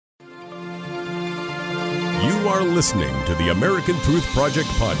You are listening to the American Truth Project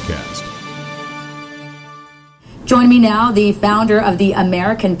podcast. Join me now, the founder of the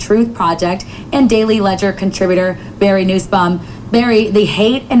American Truth Project and Daily Ledger contributor, Barry Nussbaum. Barry, the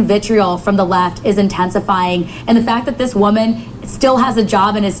hate and vitriol from the left is intensifying, and the fact that this woman still has a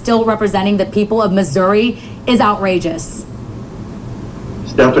job and is still representing the people of Missouri is outrageous.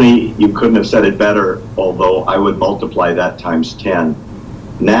 Stephanie, you couldn't have said it better, although I would multiply that times 10.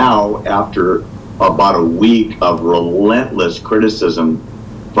 Now, after about a week of relentless criticism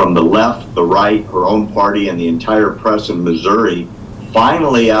from the left, the right, her own party, and the entire press in Missouri,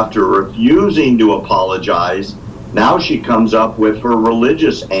 finally, after refusing to apologize, now she comes up with her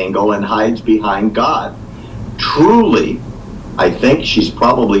religious angle and hides behind God. Truly, I think she's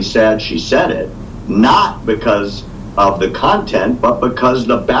probably sad she said it, not because of the content, but because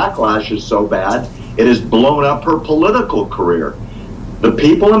the backlash is so bad, it has blown up her political career. The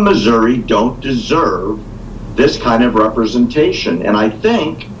people in Missouri don't deserve this kind of representation. And I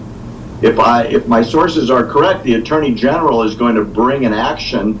think, if my sources are correct, the Attorney General is going to bring an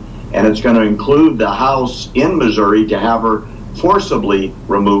action, and it's going to include the House in Missouri to have her forcibly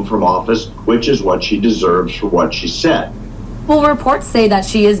removed from office, which is what she deserves for what she said. Well, reports say that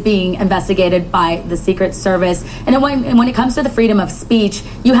she is being investigated by the Secret Service. And when it comes to the freedom of speech,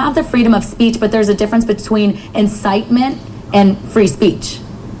 you have the freedom of speech, but there's a difference between incitement and free speech.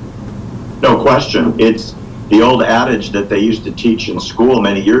 No question. It's the old adage that they used to teach in school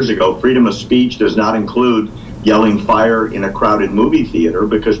many years ago. Freedom of speech does not include yelling fire in a crowded movie theater,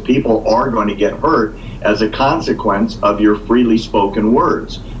 because people are going to get hurt as a consequence of your freely spoken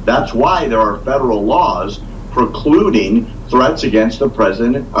words. That's why there are federal laws precluding threats against the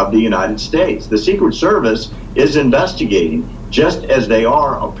President of the United States. The Secret Service is investigating, just as they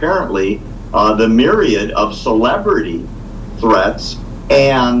are apparently the myriad of celebrity threats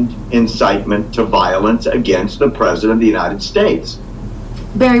and incitement to violence against the President of the United States.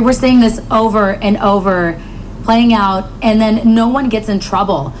 Barry, we're seeing this over and over playing out, and then no one gets in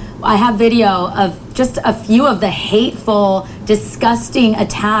trouble. I have video of just a few of the hateful, disgusting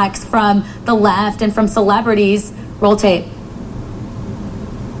attacks from the left and from celebrities. Roll tape.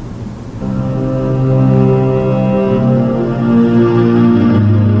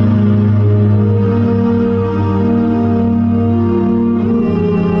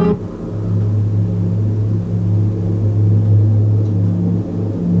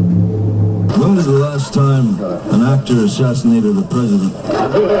 When was the last time an actor assassinated a president?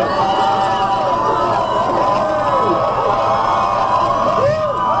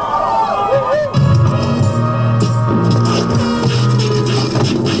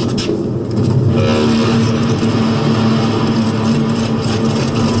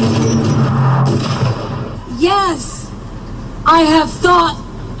 Yes, I have thought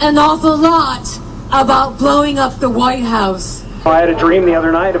an awful lot about blowing up the White House. I had a dream the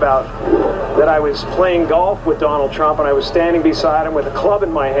other night about that I was playing golf with Donald Trump, and I was standing beside him with a club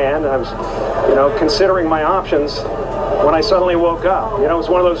in my hand, and I was, considering my options when I suddenly woke up. It was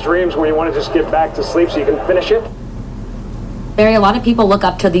one of those dreams where you want to just get back to sleep so you can finish it. Barry, a lot of people look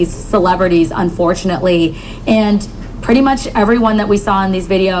up to these celebrities, unfortunately, and pretty much everyone that we saw in these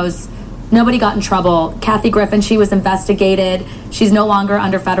videos, nobody got in trouble. Kathy Griffin, she was investigated. She's no longer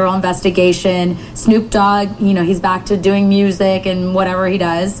under federal investigation. Snoop Dogg, he's back to doing music and whatever he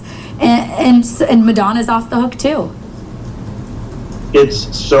does. And Madonna's off the hook, too.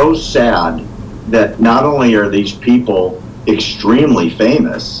 It's so sad that not only are these people extremely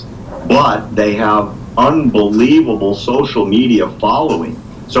famous, but they have unbelievable social media following.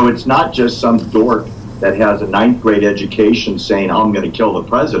 So it's not just some dork that has a 9th grade education saying, I'm going to kill the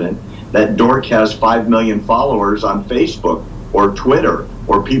president. That dork has 5 million followers on Facebook or Twitter,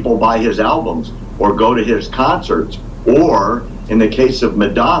 or people buy his albums or go to his concerts. Or in the case of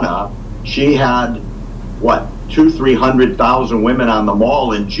Madonna, she had, 200,000-300,000 women on the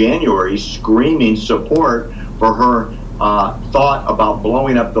mall in January screaming support for her thought about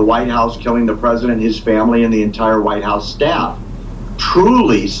blowing up the White House, killing the president, his family, and the entire White House staff.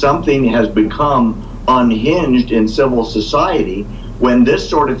 Truly, something has become unhinged in civil society when this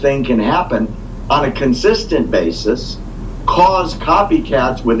sort of thing can happen on a consistent basis, cause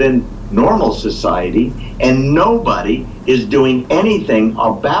copycats within normal society, and nobody is doing anything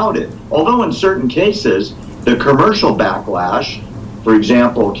about it. Although in certain cases, the commercial backlash, for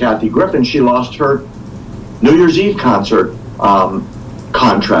example, Kathy Griffin, she lost her New Year's Eve concert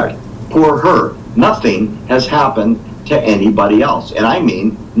contract. Poor her. Nothing has happened to anybody else. And I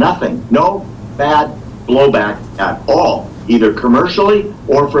mean nothing. No bad blowback at all. either commercially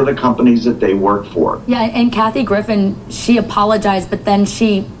or for the companies that they work for. Yeah, and Kathy Griffin, she apologized, but then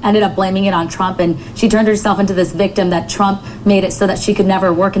she ended up blaming it on Trump, and she turned herself into this victim that Trump made it so that she could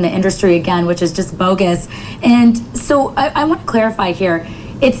never work in the industry again, which is just bogus. And so I want to clarify here.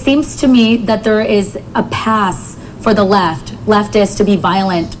 It seems to me that there is a pass for the leftists to be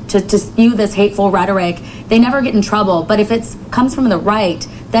violent, to spew this hateful rhetoric. They never get in trouble, but if it comes from the right,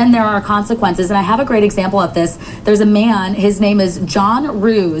 then there are consequences. And I have a great example of this. There's a man, his name is John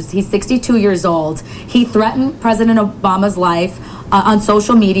Roos. He's 62 years old. He threatened President Obama's life on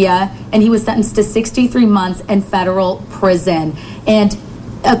social media, and he was sentenced to 63 months in federal prison. And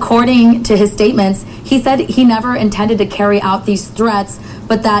according to his statements, he said he never intended to carry out these threats,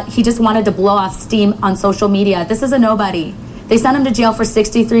 but that he just wanted to blow off steam on social media. This is a nobody. They sent him to jail for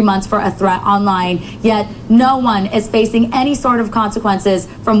 63 months for a threat online, yet no one is facing any sort of consequences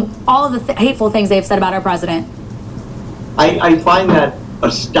from all of the hateful things they've said about our president. I find that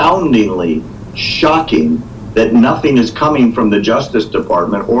astoundingly shocking that nothing is coming from the Justice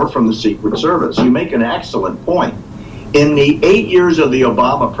Department or from the Secret Service. You make an excellent point. In the 8 years of the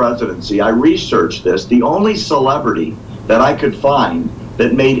Obama presidency, I researched this. The only celebrity that I could find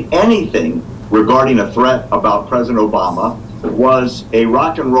that made anything regarding a threat about President Obama was a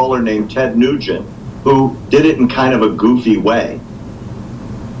rock and roller named Ted Nugent, who did it in kind of a goofy way.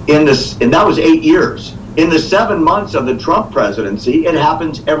 And that was 8 years. In the 7 months of the Trump presidency, it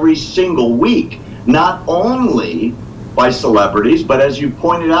happens every single week, not only by celebrities, but as you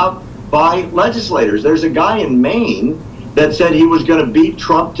pointed out, by legislators. There's a guy in Maine that said he was going to beat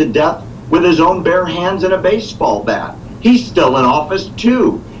Trump to death with his own bare hands and a baseball bat. He's still in office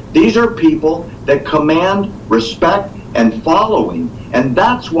too. These are people that command respect and following, and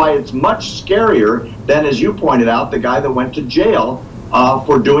that's why it's much scarier than, as you pointed out, the guy that went to jail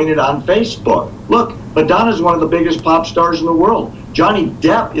for doing it on Facebook. Look, Madonna's one of the biggest pop stars in the world. Johnny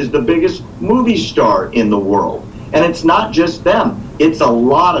Depp is the biggest movie star in the world. And it's not just them. It's a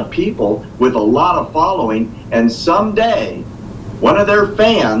lot of people with a lot of following, and someday one of their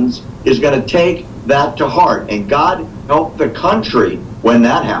fans is going to take that to heart. And God help the country when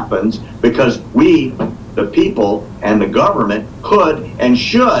that happens, because we, the people and the government, could and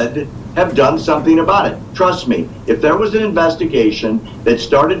should have done something about it. Trust me, if there was an investigation that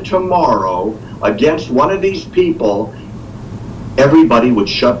started tomorrow against one of these people, everybody would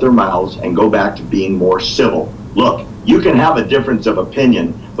shut their mouths and go back to being more civil. Look, you can have a difference of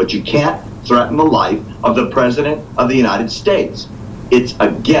opinion, but you can't threaten the life of the President of the United States. It's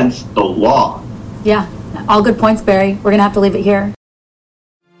against the law. Yeah, all good points, Barry. We're going to have to leave it here.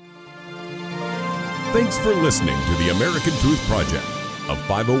 Thanks for listening to the American Truth Project, a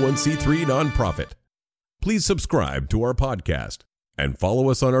 501c3 nonprofit. Please subscribe to our podcast and follow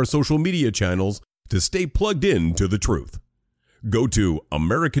us on our social media channels to stay plugged in to the truth. Go to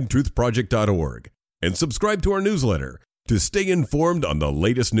americantruthproject.org and subscribe to our newsletter to stay informed on the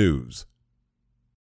latest news.